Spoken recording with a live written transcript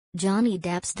Johnny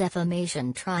Depp's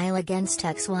defamation trial against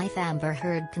ex-wife Amber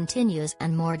Heard continues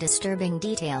and more disturbing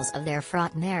details of their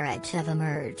fraught marriage have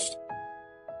emerged.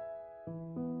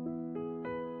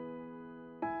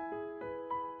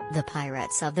 The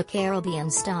Pirates of the Caribbean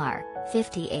star,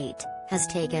 58, has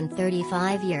taken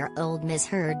 35-year-old Ms.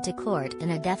 Heard to court in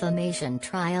a defamation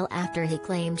trial after he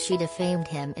claimed she defamed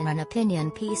him in an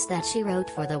opinion piece that she wrote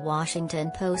for The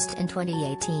Washington Post in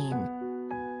 2018.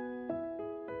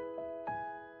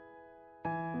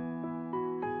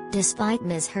 Despite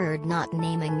Ms. Heard not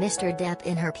naming Mr. Depp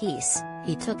in her piece,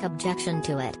 he took objection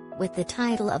to it, with the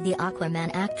title of the Aquaman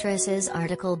actress's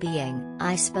article being,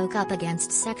 "I spoke up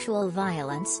against sexual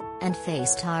violence, and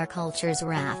faced our culture's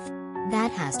wrath.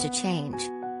 That has to change."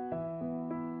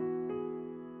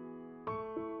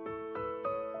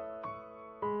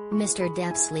 Mr.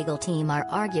 Depp's legal team are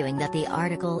arguing that the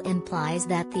article implies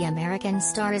that the American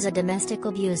star is a domestic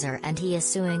abuser and he is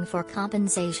suing for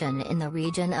compensation in the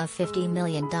region of $50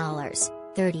 million,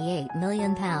 £38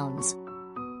 million.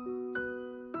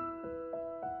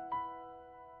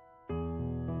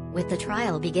 With the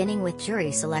trial beginning with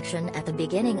jury selection at the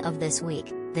beginning of this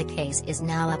week, the case is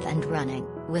now up and running,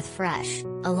 with fresh,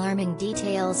 alarming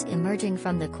details emerging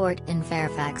from the court in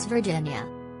Fairfax, Virginia.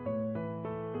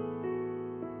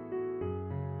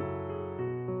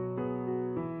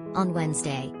 On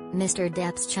Wednesday, Mr.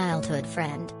 Depp's childhood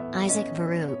friend, Isaac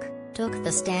Baruch, took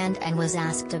the stand and was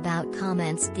asked about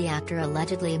comments the actor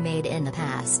allegedly made in the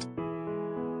past.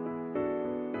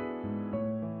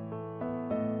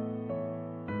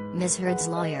 Ms. Heard's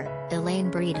lawyer,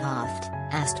 Elaine Breedhoft,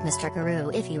 asked Mr.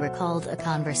 Baruch if he recalled a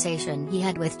conversation he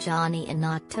had with Johnny in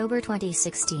October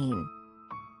 2016.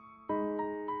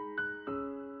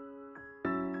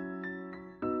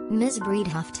 Ms.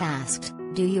 Breedhoft asked,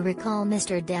 "Do you recall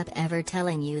Mr. Depp ever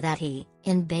telling you that he,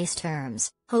 in base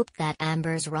terms, hoped that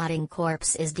Amber's rotting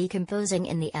corpse is decomposing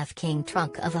in the F-King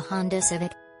trunk of a Honda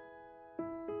Civic?"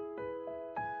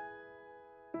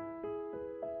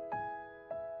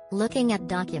 Looking at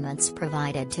documents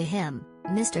provided to him,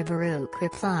 Mr. Baruch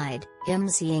replied, "Him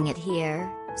seeing it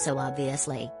here, so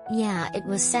obviously, yeah, it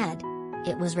was said.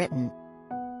 It was written."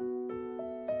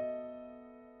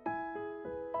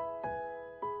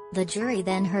 The jury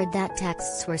then heard that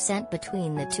texts were sent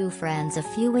between the two friends a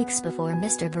few weeks before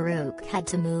Mr. Baruch had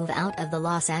to move out of the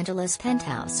Los Angeles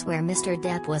penthouse where Mr.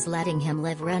 Depp was letting him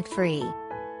live rent-free.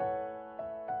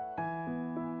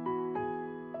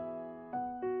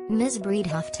 Ms.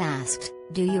 Breedhoft asked,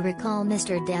 "Do you recall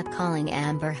Mr. Depp calling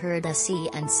Amber Heard a C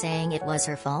and saying it was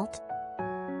her fault?"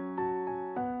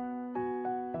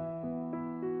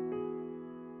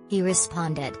 He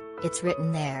responded, "It's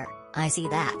written there, I see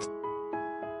that."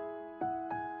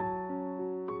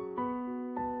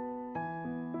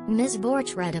 Ms.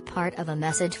 Borch read a part of a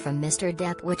message from Mr.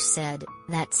 Depp which said,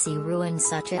 "That C ruined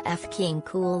such a F-King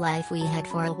cool life we had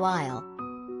for a while."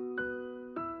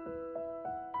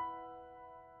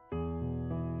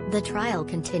 The trial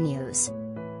continues.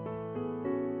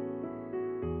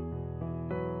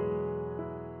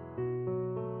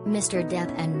 Mr.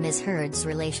 Depp and Ms. Heard's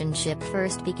relationship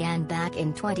first began back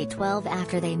in 2012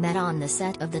 after they met on the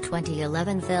set of the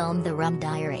 2011 film The Rum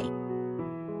Diary.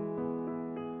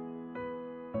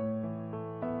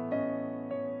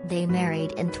 They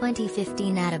married in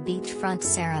 2015 at a beachfront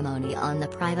ceremony on the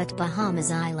private Bahamas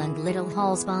island Little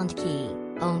Hallsbond Key,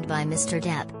 owned by Mr.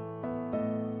 Depp.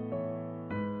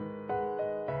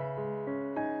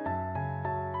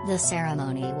 The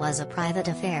ceremony was a private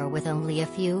affair with only a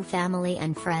few family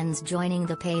and friends joining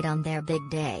the party on their big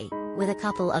day, with a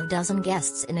couple of dozen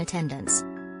guests in attendance.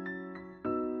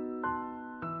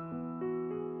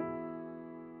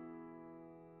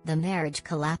 The marriage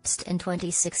collapsed in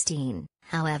 2016,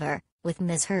 however, with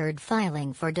Ms. Heard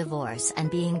filing for divorce and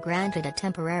being granted a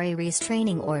temporary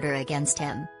restraining order against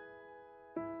him.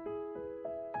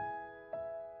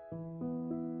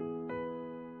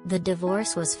 The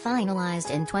divorce was finalized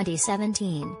in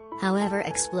 2017, however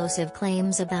explosive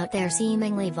claims about their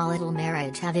seemingly volatile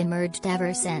marriage have emerged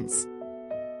ever since.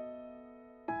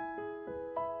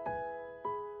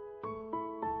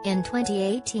 In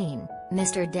 2018,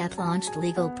 Mr. Depp launched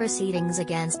legal proceedings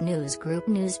against News Group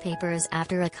newspapers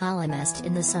after a columnist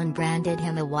in The Sun branded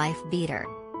him a wife-beater.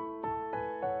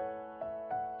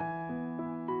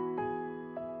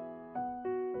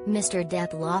 Mr.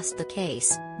 Depp lost the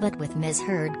case, but with Ms.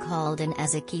 Heard called in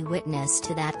as a key witness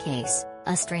to that case,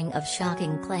 a string of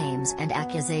shocking claims and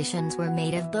accusations were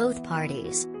made of both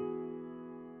parties.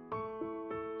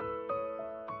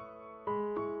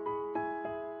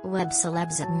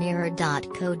 Webcelebs at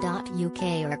mirror.co.uk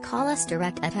or call us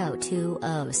direct at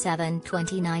 0207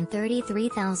 29 33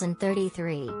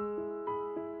 033.